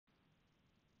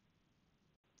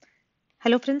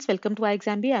Hello friends, welcome to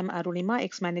iExamB. I'm Arunima,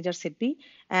 ex-manager SIDBI,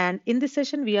 and in this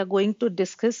session we are going to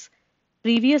discuss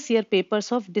previous year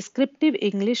papers of Descriptive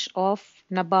English of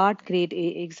NABARD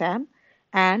Grade-A exam,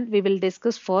 and we will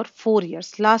discuss for 4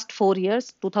 years, last 4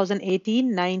 years,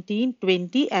 2018, 19,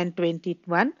 20 and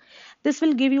 21. This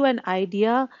will give you an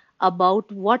idea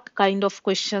about what kind of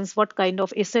questions, what kind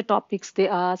of essay topics they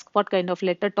ask, what kind of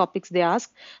letter topics they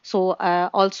ask. So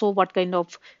also what kind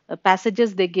of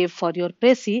passages they give for your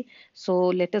Prezi. So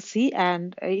let us see,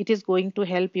 and it is going to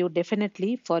help you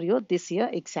definitely for your this year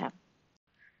exam.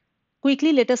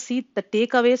 Quickly, let us see the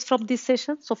takeaways from this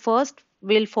session. So first,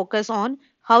 we'll focus on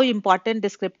how important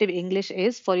descriptive English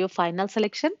is for your final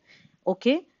selection.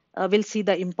 Okay, we'll see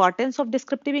the importance of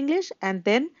descriptive English, and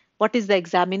then what is the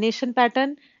examination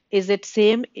pattern? Is it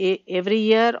same every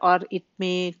year or it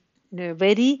may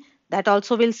vary? That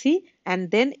also we'll see.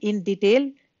 And then in detail,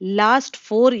 last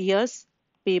 4 years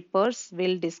papers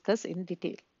we'll discuss in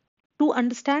detail. To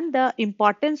understand the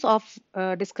importance of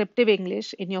descriptive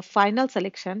English in your final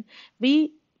selection,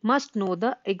 we must know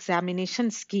the examination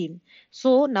scheme.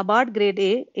 So NABARD Grade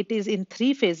A, it is in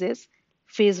 3 phases: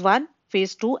 phase 1,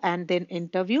 phase 2 and then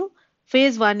interview.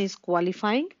 Phase 1 is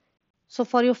qualifying. So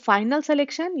for your final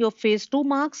selection, your phase 2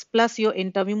 marks plus your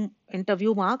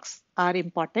interview marks are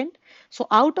important. So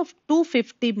out of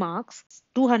 250 marks,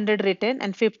 200 written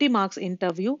and 50 marks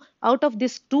interview, out of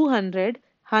this 200,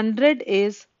 100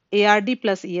 is ARD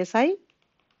plus ESI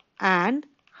and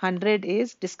 100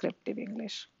 is descriptive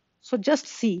English. So just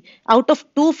see, out of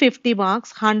 250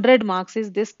 marks, 100 marks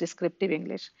is this descriptive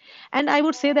English. And I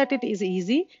would say that it is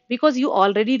easy because you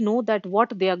already know that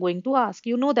what they are going to ask.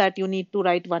 You know that you need to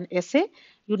write one essay,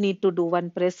 you need to do one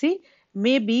Prezi,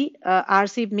 maybe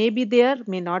RC may be there,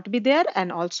 may not be there,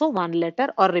 and also one letter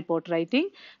or report writing.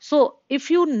 So if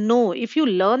you know, if you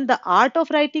learn the art of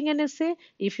writing an essay,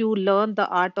 if you learn the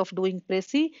art of doing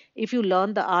Prezi, if you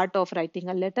learn the art of writing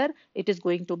a letter, it is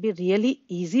going to be really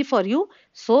easy for you.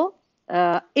 So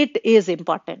it is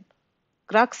important.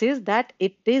 Crux is that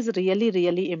it is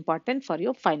really important for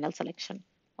your final selection.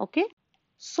 Okay.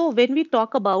 So when we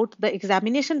talk about the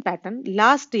examination pattern,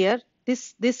 last year,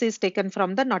 this is taken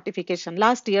from the notification,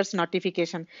 last year's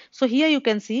notification. So here you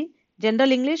can see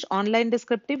general English, online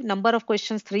descriptive, number of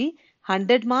questions 3,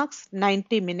 100 marks,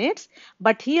 90 minutes.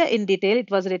 But here in detail, it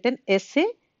was written essay,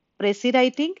 Prezi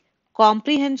writing,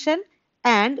 comprehension,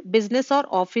 and business or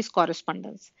office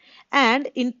correspondence. And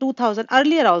in 2000,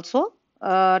 earlier also,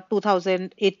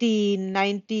 2018,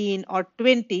 19 or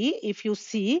 20, if you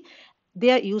see,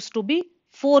 there used to be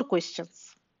 4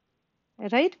 questions,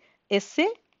 right? Essay,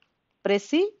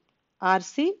 Prezi,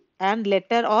 RC, and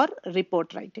letter or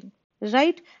report writing,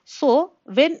 right? So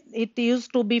when it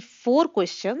used to be 4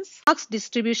 questions, marks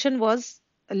distribution was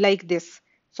like this.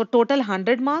 So total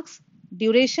 100 marks,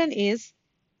 duration is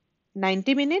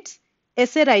 90 minutes,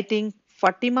 essay writing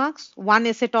 40 marks, one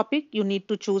essay topic you need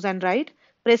to choose and write,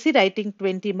 Prezi writing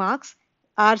 20 marks,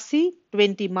 RC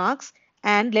 20 marks,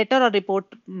 and letter or report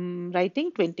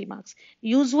writing 20 marks.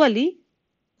 Usually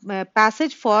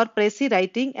passage for Prezi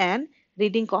writing and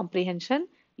reading comprehension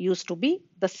used to be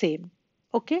the same.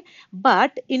 Okay,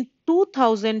 but in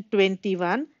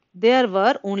 2021 there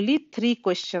were only 3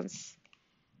 questions.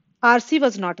 RC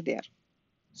was not there.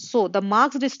 So the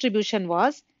marks distribution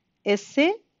was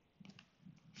essay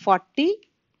 40,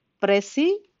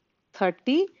 Prezi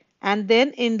 30, and then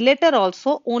in letter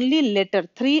also only letter.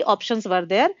 3 options were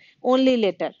there, only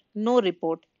letter, no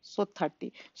report. So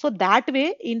 30. So that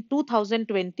way in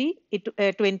 2020,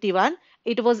 21,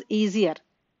 it was easier,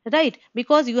 right?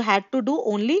 Because you had to do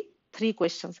only 3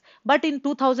 questions. But in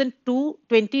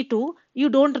 2022, you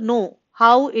don't know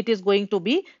how it is going to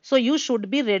be. So you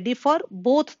should be ready for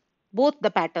both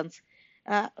the patterns.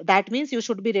 That means you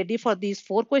should be ready for these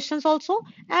 4 questions also,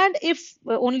 and if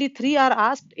only 3 are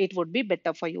asked, it would be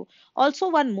better for you. Also,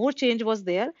 one more change was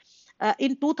there.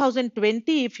 In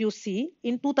 2020, if you see,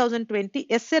 in 2020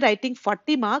 essay writing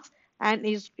 40 marks and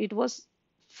it was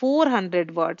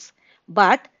 400 words,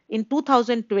 but in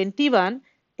 2021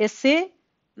 essay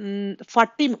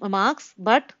 40 marks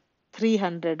but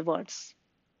 300 words.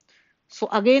 So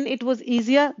again, it was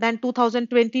easier than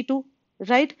 2022,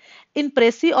 right? In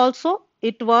Prezi also,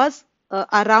 it was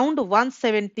around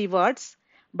 170 words,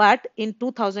 but in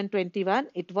 2021,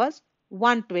 it was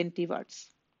 120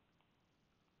 words,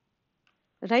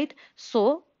 right?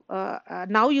 So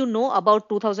now you know about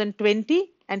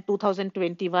 2020 and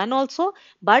 2021 also,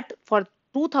 but for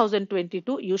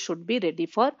 2022, you should be ready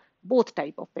for both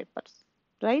type of papers,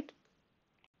 right?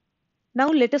 Now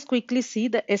let us quickly see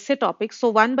the essay topics. So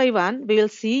one by one, we will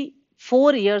see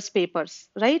 4 years papers,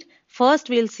 right? First,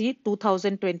 we'll see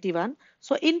 2021.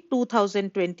 So in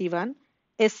 2021,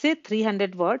 essay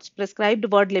 300 words,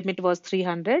 prescribed word limit was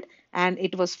 300 and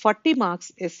it was 40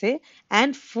 marks essay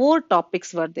and four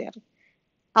topics were there.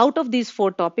 Out of these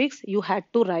four topics, you had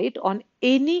to write on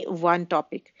any one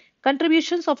topic.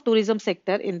 Contributions of tourism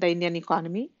sector in the Indian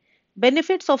economy,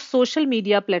 benefits of social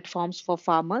media platforms for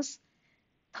farmers.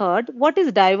 Third, what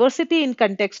is diversity in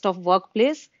context of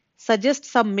workplace? Suggest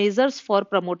some measures for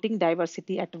promoting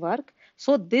diversity at work.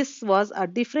 So this was a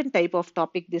different type of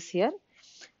topic this year.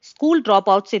 School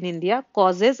dropouts in India,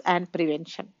 causes and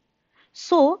prevention.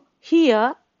 So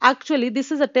here, actually,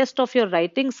 this is a test of your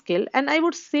writing skill, and I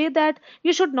would say that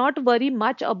you should not worry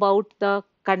much about the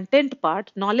content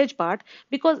part, knowledge part,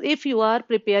 because if you are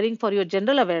preparing for your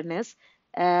general awareness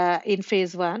in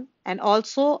phase one, and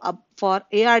also for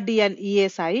ARD and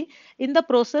ESI, in the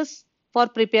process for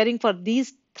preparing for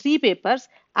these three papers,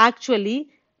 actually,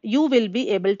 you will be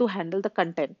able to handle the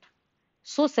content.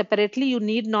 So separately, you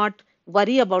need not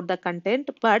worry about the content,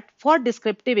 but for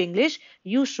descriptive English,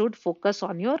 you should focus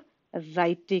on your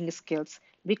writing skills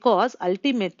because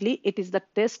ultimately it is the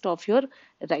test of your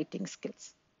writing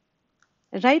skills.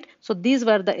 Right? So these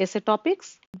were the essay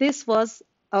topics. This was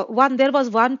there was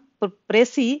one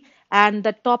précis, and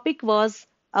the topic was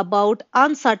about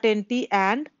uncertainty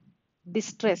and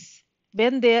distress.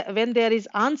 When there is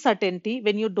uncertainty,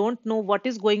 when you don't know what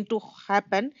is going to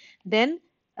happen, then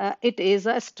it is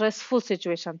a stressful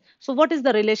situation. So what is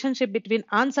the relationship between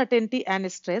uncertainty and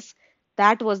stress?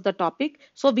 That was the topic.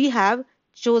 So we have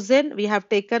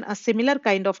taken a similar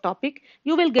kind of topic.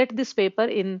 You will get this paper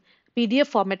in PDF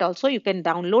format also. You can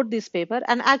download this paper,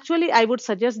 and actually I would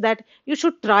suggest that you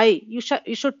should try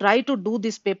to do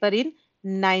this paper in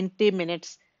 90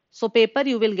 minutes. So paper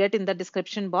you will get in the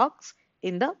description box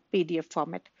in the PDF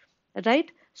format, right?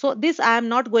 So this I am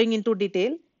not going into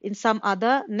detail. In some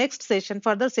other next session,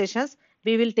 further sessions,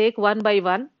 we will take one by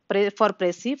one for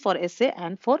Prezi, for essay,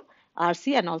 and for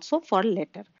RC, and also for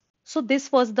letter. So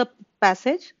this was the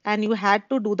passage, and you had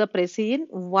to do the Prezi in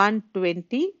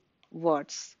 120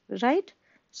 words, right?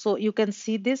 So you can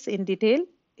see this in detail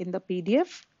in the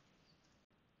PDF.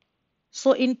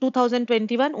 So in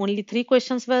 2021, only three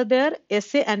questions were there,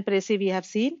 essay and précis we have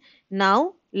seen.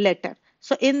 Now letter.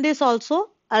 So in this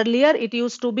also, earlier it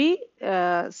used to be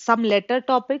some letter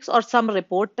topics or some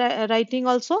report writing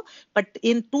also, but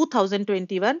in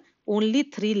 2021, only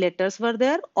three letters were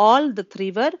there. All the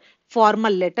three were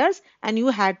formal letters and you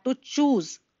had to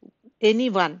choose any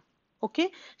one.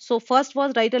 Okay, so first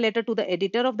was write a letter to the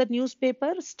editor of the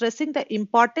newspaper stressing the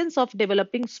importance of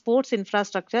developing sports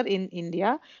infrastructure in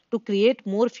India to create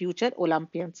more future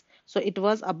Olympians. So it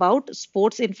was about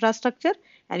sports infrastructure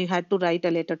and you had to write a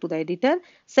letter to the editor.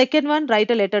 Second one, write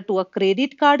a letter to a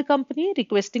credit card company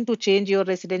requesting to change your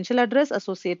residential address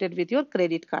associated with your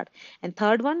credit card. And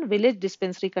third one, village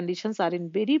dispensary conditions are in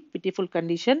very pitiful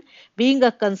condition. Being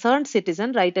a concerned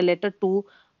citizen, write a letter to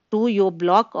your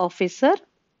block officer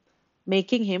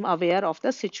making him aware of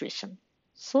the situation.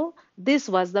 So this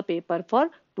was the paper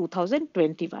for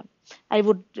 2021. I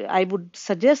would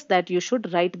suggest that you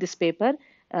should write this paper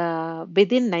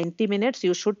within 90 minutes.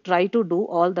 You should try to do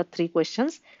all the three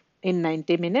questions in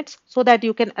 90 minutes so that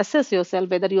you can assess yourself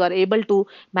whether you are able to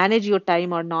manage your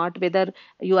time or not, whether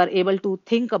you are able to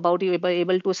think about, you are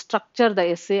able to structure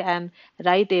the essay and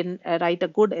write a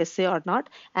good essay or not.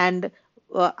 And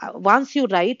once you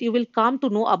write, you will come to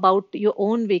know about your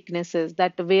own weaknesses,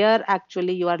 that where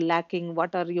actually you are lacking,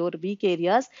 what are your weak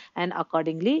areas, and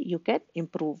accordingly you can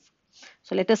improve.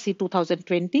 So let us see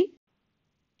 2020.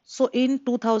 So in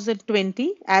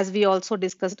 2020, as we also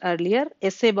discussed earlier,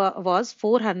 essay was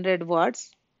 400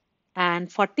 words and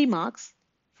 40 marks.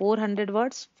 400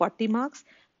 words, 40 marks.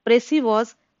 Prezi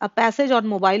was a passage on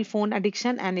mobile phone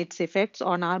addiction and its effects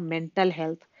on our mental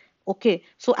health. Okay,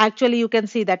 so actually you can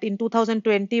see that in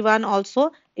 2021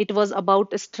 also it was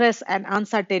about stress and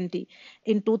uncertainty.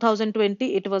 In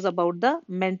 2020 it was about the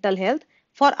mental health.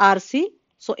 For RC,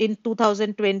 so in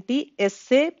 2020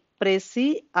 essay,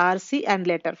 Prezi, RC and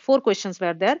letter. Four questions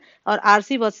were there. Or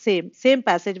RC was same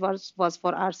passage was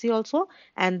for RC also,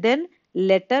 and then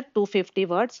letter 250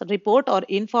 words, report or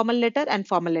informal letter and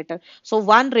formal letter. So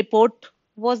one report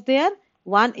was there,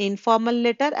 one informal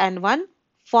letter and one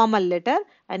formal letter,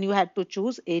 and you had to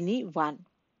choose any one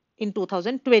in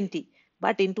 2020.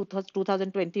 But in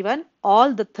 2021,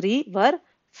 all the three were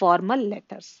formal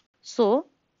letters. So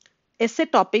essay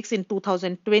topics in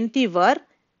 2020 were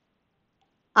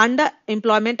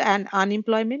underemployment and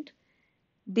unemployment,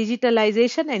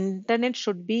 digitalization and internet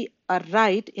should be a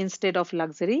right instead of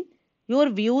luxury, your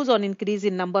views on increase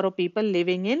in number of people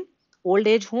living in old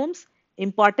age homes,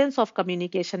 importance of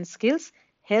communication skills,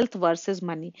 health versus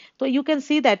money. So you can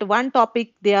see that one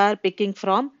topic they are picking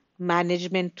from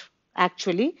management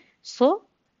actually. So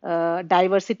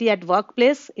diversity at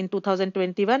workplace in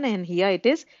 2021, and here it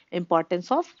is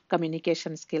importance of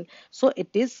communication skill. So it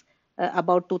is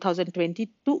about 2020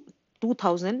 to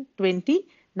 2020.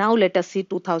 Now let us see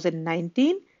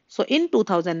 2019. So in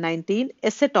 2019,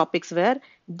 essay topics were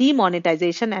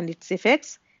demonetization and its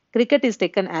effects. Cricket is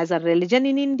taken as a religion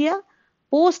in India.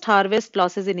 Post-harvest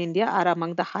losses in India are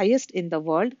among the highest in the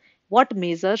world. What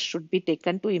measures should be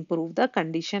taken to improve the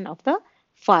condition of the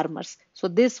farmers? So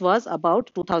this was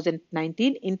about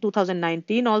 2019. In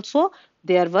 2019 also,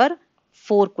 there were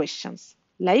 4 questions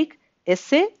like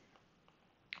essay,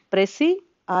 Presi,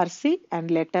 RC,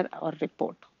 and letter or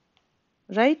report.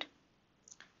 Right?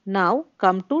 Now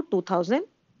come to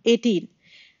 2018.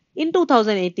 In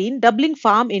 2018, doubling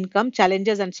farm income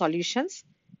challenges and solutions.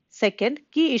 Second,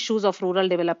 key issues of rural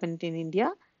development in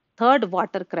India. Third,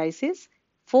 water crisis.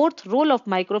 Fourth, role of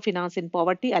microfinance in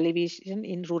poverty alleviation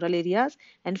in rural areas.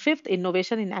 And fifth,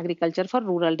 innovation in agriculture for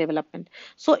rural development.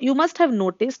 So you must have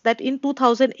noticed that in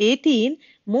 2018,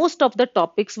 most of the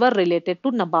topics were related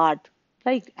to NABARD,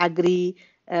 like agri.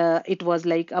 It was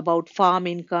like about farm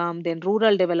income, then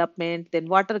rural development, then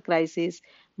water crisis,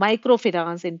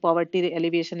 microfinance in poverty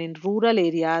alleviation in rural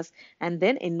areas, and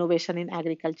then innovation in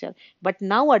agriculture. But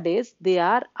nowadays they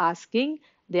are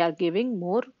giving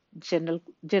more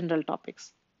general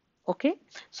topics. Okay,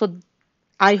 so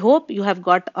I hope you have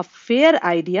got a fair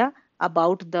idea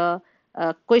about the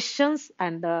questions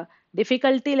and the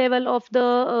difficulty level of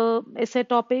the essay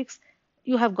topics.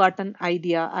 You have got an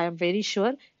idea, I am very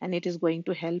sure, and it is going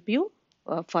to help you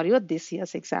for your this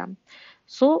year's exam.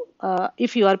 So,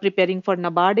 if you are preparing for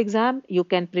NABARD exam, you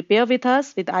can prepare with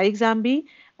us with iExamB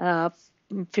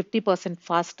 50%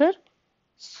 faster.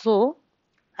 So,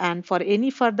 and for any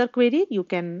further query, you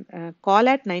can call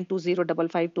at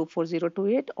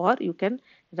 920552408, or you can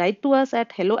write to us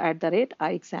at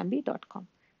hello@iexamb.com.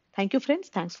 Thank you, friends.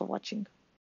 Thanks for watching.